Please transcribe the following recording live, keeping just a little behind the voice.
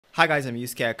Hi guys, I'm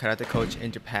Yusuke, a karate coach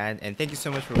in Japan, and thank you so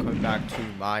much for coming back to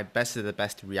my best of the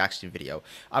best reaction video.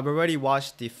 I've already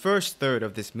watched the first third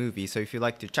of this movie, so if you'd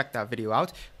like to check that video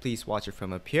out, please watch it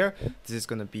from up here. This is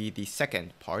going to be the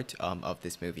second part of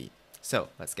this movie. So,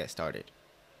 let's get started.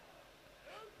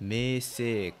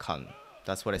 Meisei-kan.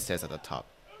 That's what it says at the top.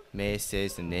 Meisei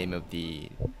is the name of the...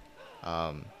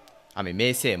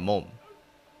 Meisei Mom.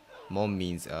 Mom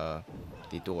means the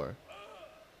door.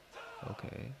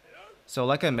 Okay. So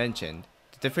like I mentioned,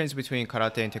 the difference between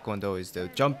karate and taekwondo is the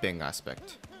jumping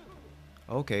aspect.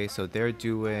 Okay, so they're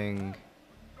doing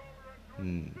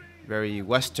very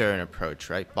Western approach,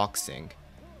 right? Boxing.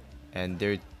 And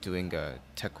they're doing a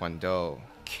taekwondo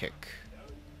kick.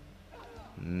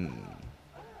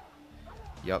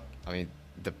 Yup, I mean,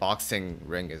 the boxing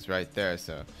ring is right there,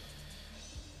 so...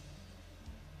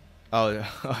 Oh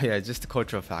yeah, just a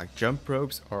cultural fact. Jump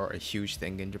ropes are a huge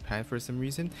thing in Japan for some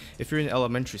reason. If you're in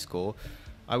elementary school,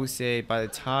 I would say by the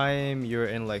time you're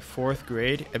in like 4th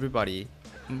grade, everybody,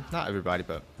 not everybody,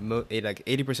 but like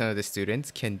 80% of the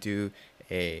students can do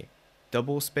a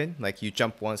double spin. Like you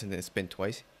jump once and then spin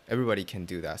twice. Everybody can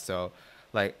do that. So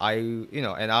like I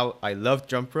loved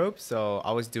jump rope. So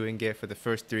I was doing it for the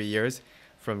first 3 years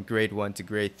from grade 1 to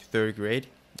grade 3rd grade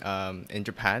in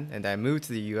Japan. And I moved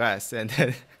to the US and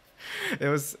then... I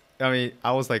was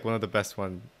like one of the best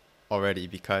one already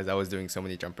because I was doing so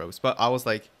many jump ropes. But I was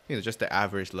like, just the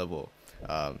average level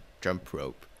jump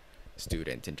rope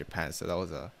student in Japan. So that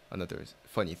was another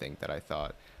funny thing that I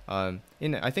thought. I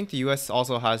think the US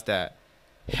also has that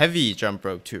heavy jump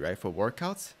rope too, right? For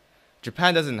workouts.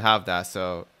 Japan doesn't have that,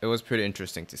 so it was pretty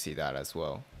interesting to see that as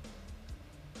well.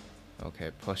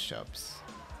 Okay, push-ups.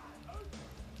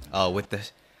 With the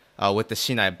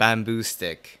Shinai bamboo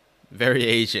stick. Very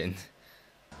Asian.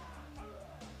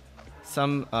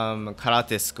 Some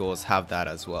karate schools have that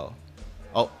as well.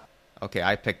 Oh, okay,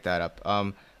 I picked that up.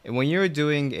 When you're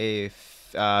doing a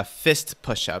fist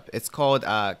push-up, it's called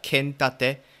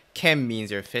kentate. Ken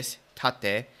means your fist.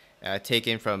 Tate,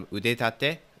 taken from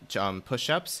udetate,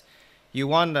 push-ups. You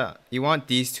want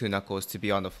these two knuckles to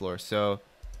be on the floor. So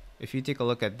if you take a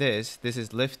look at this, this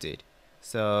is lifted.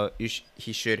 So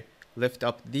he should lift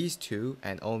up these two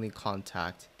and only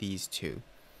contact these two,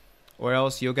 or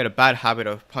else you'll get a bad habit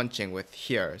of punching with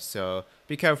here. So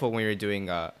be careful when you're doing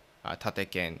tate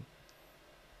ken.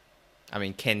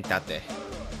 Ken tate.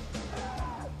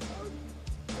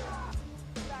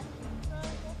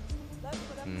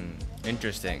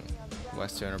 Interesting.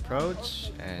 Western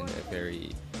approach and a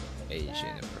very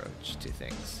Asian approach to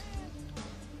things.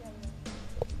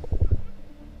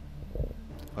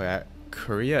 Oh yeah,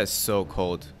 Korea is so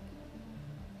cold.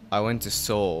 I went to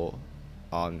Seoul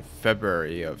on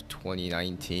February of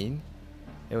 2019.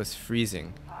 It was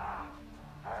freezing.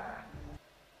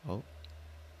 Oh.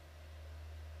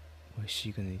 What is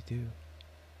she gonna do?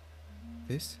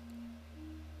 This?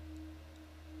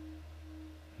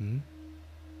 Did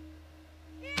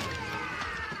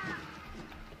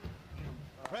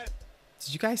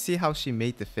you guys see how she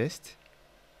made the fist?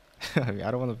 I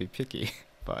don't want to be picky,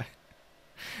 but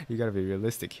you gotta be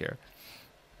realistic here.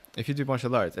 If you do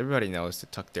martial arts, everybody knows to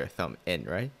tuck their thumb in,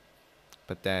 right?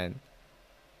 But then,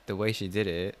 the way she did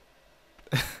it,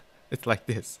 it's like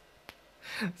this.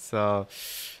 So,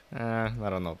 I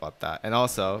don't know about that. And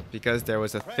also, because there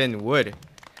was a thin wood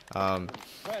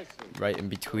right in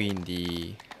between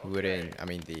the wooden,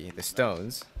 the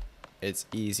stones, it's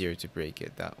easier to break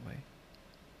it that way.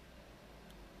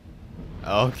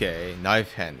 Okay,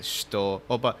 knife hand, shito.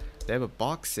 Oh, but they have a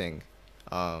boxing,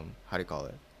 how do you call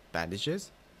it?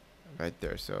 Bandages? Right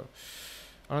there, so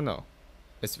I don't know.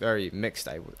 It's very mixed,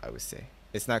 I would say.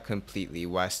 It's not completely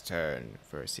Western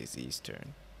versus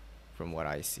Eastern, from what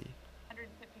I see.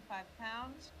 155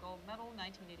 pounds, gold medal,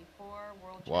 1984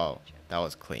 World Championship. Wow, that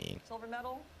was clean. Silver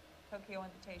medal, Tokyo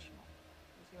Invitational.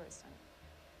 It's yours, son.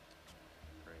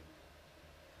 Great.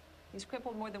 He's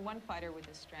crippled more than one fighter with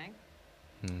his strength.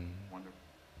 Wonderful.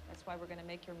 That's why we're going to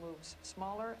make your moves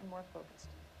smaller and more focused.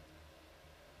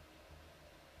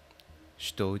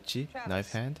 Shitouchi,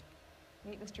 knife hand.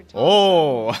 Meet Mr.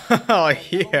 Oh,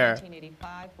 here.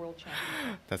 1985 World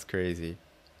Champion. That's crazy.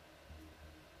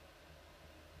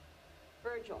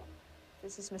 Virgil,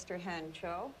 this is Mr. Han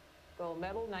Cho, gold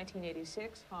medal,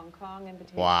 1986 Hong Kong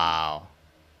Invitational. Wow.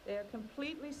 They are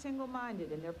completely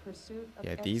single-minded in their pursuit of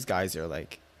Yeah, these guys are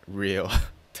like real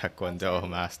taekwondo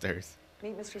masters.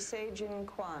 Meet Mr. Se-Jin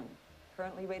Kwan,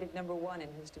 currently rated #1 in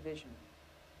his division.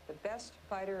 The best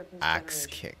fighter of his Axe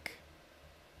generation. kick.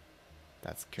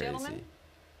 That's crazy. Gentlemen,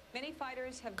 many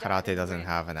fighters have Karate doesn't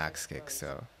have an axe kick,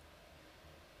 so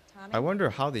I wonder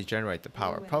how they generate the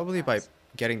power. Probably by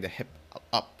getting the hip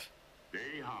up.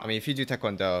 I mean, if you do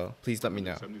taekwondo, please let me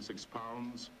know. 76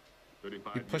 pounds,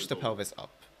 35 You push years the old. pelvis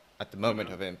up at the moment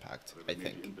of impact, I Never made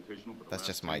think. the Invitational for the That's last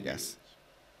just my 10 guess. years.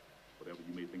 Whatever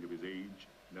you may think of his age,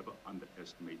 never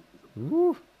underestimate his ability.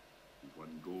 Woo! He's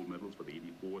won gold medals for the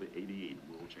 84 to 88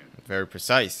 World Championships. Very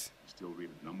precise. He's still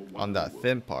rated number 1 On in the that world.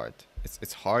 thin part,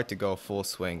 it's hard to go full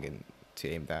swing and to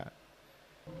aim that.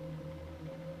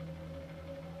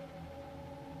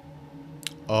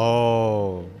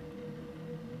 Oh,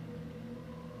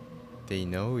 they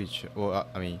know each. Well,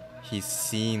 I mean, he's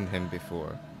seen him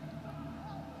before.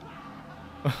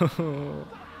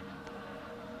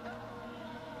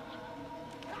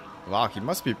 Wow, he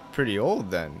must be pretty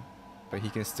old then, but he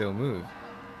can still move.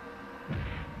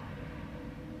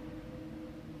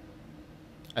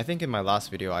 I think in my last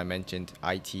video I mentioned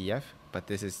ITF, but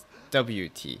this is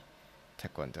WT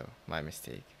Taekwondo, my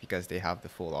mistake, because they have the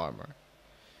full armor.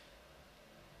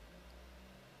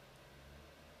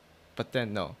 But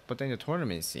then no, but then the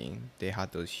tournament scene, they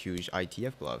had those huge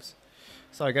ITF gloves.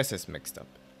 So I guess it's mixed up.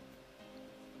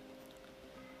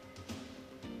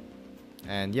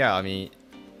 And yeah, I mean,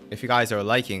 if you guys are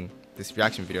liking this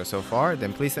reaction video so far,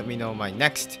 then please let me know my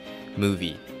next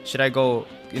movie. Should I go,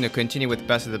 continue with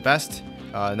Best of the Best,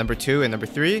 number 2 and number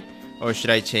 3, or should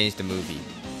I change the movie?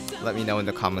 Let me know in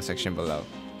the comment section below.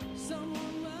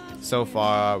 So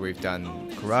far, we've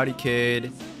done Karate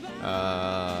Kid,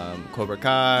 Cobra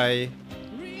Kai,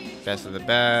 Best of the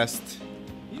Best.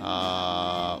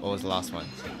 What was the last one?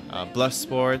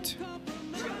 Bloodsport,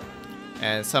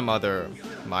 and some other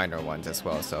minor ones as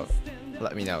well. So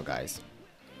let me know, guys.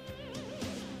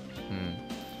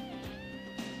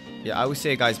 Yeah, I would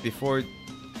say, guys,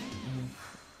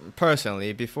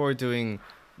 personally, before doing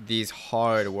these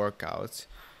hard workouts,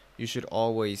 you should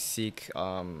always seek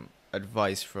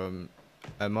advice from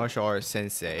a martial arts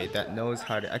sensei that knows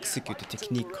how to execute the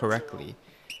technique correctly.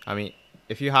 I mean,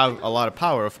 if you have a lot of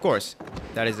power, of course,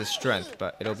 that is a strength,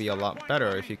 but it'll be a lot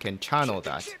better if you can channel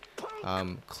that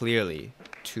clearly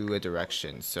to a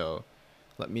direction. So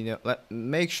let me know.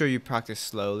 Make sure you practice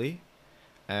slowly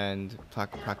and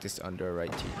practice under a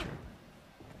right teacher.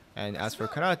 And as for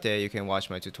karate, you can watch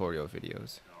my tutorial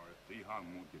videos. Lee Han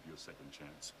won't give you a second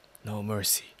chance. No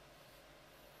mercy.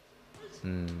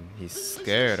 He's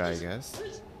scared, I guess.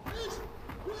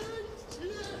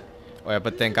 Oh yeah,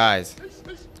 but then guys,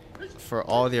 for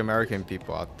all the American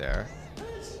people out there,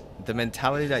 the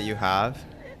mentality that you have,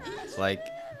 like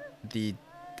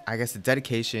I guess the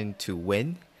dedication to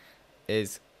win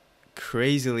is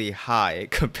crazily high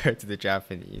compared to the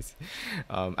Japanese.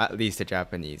 At least the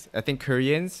Japanese. I think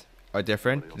Koreans are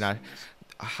different. Not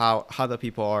how the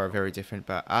people are very different,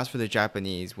 but as for the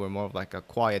Japanese, we're more of like a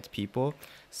quiet people.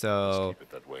 So Keep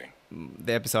it that way.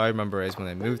 the episode I remember is when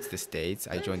I moved to the States,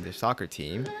 I joined the soccer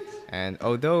team, and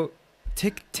although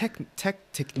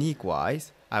technique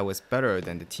wise I was better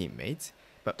than the teammates,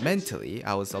 but mentally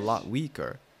I was a lot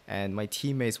weaker, and my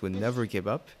teammates would never give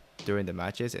up during the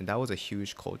matches, and that was a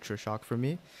huge culture shock for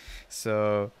me.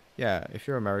 So yeah, if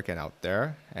you're American out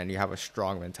there and you have a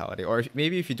strong mentality, or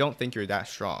maybe if you don't think you're that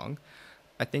strong,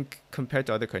 I think compared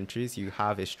to other countries, you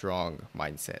have a strong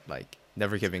mindset, like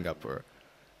never giving up, or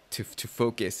to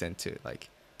focus, and to like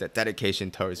the dedication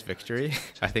towards victory.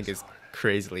 I think is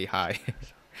crazily high.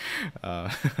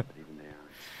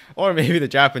 Or maybe the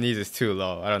Japanese is too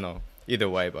low. I don't know. Either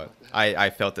way, but I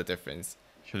felt the difference.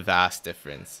 Vast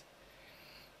difference.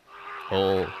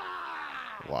 Oh,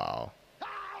 wow.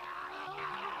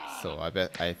 So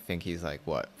I think he's like,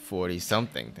 what, 40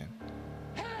 something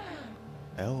then.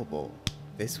 Elbow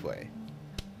this way.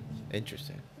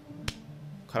 Interesting.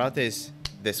 Karate is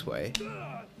this way.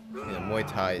 Muay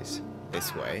Thai is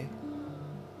this way.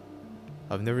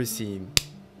 I've never seen.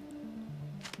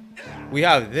 We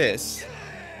have this,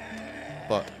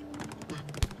 but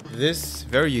this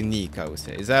very unique, I would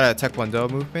say. Is that a Taekwondo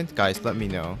movement? Guys, let me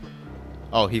know.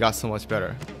 Oh, he got so much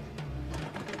better.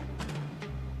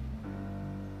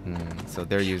 So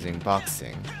they're using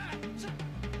boxing.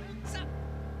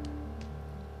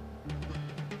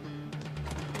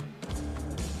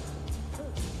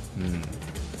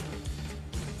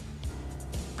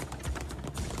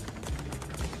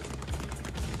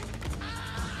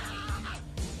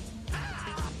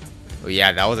 Oh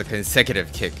yeah, that was a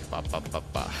consecutive kick. Ba, ba, ba,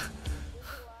 ba.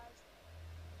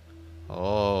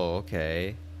 Oh,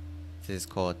 okay. This is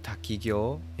called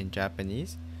takigyo in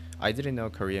Japanese. I didn't know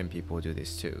Korean people do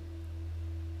this too.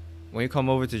 When you come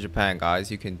over to Japan,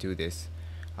 guys, you can do this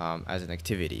as an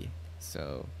activity.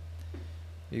 So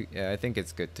yeah, I think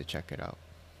it's good to check it out.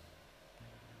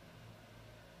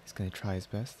 He's gonna try his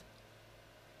best.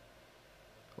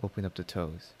 Open up the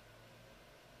toes.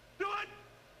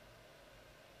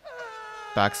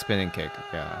 Back spinning kick.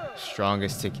 Yeah.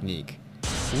 Strongest technique.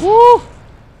 Woo!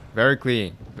 Very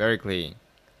clean. Very clean.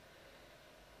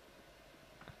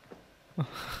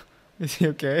 Is he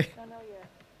okay? Don't know yet.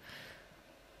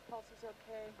 Pulse is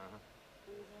okay.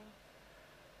 Breathing.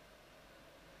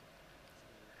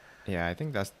 Yeah, I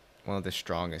think that's one of the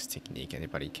strongest technique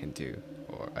anybody can do,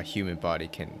 or a human body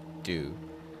can do.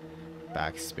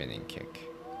 Back spinning kick.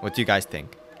 What do you guys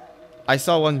think? I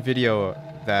saw one video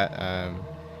that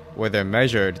where they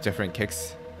measured different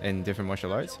kicks in different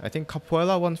martial arts. I think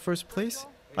Capoeira won first place,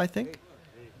 I think.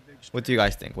 What do you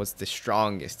guys think? What's the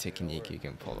strongest technique you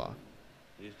can pull off?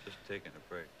 He's just taking a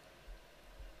break.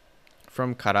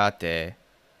 From karate,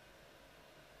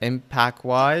 impact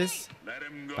wise, Let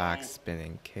him go. back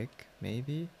spinning kick,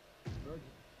 maybe?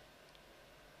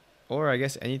 Or I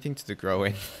guess anything to the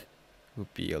groin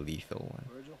would be a lethal one.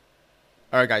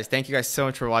 Alright guys, thank you guys so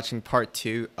much for watching part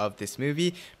 2 of this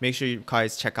movie. Make sure you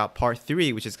guys check out part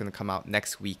 3, which is going to come out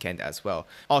next weekend as well.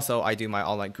 Also, I do my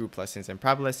online group lessons and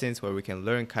private lessons where we can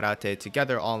learn karate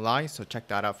together online, so check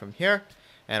that out from here.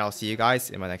 And I'll see you guys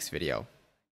in my next video.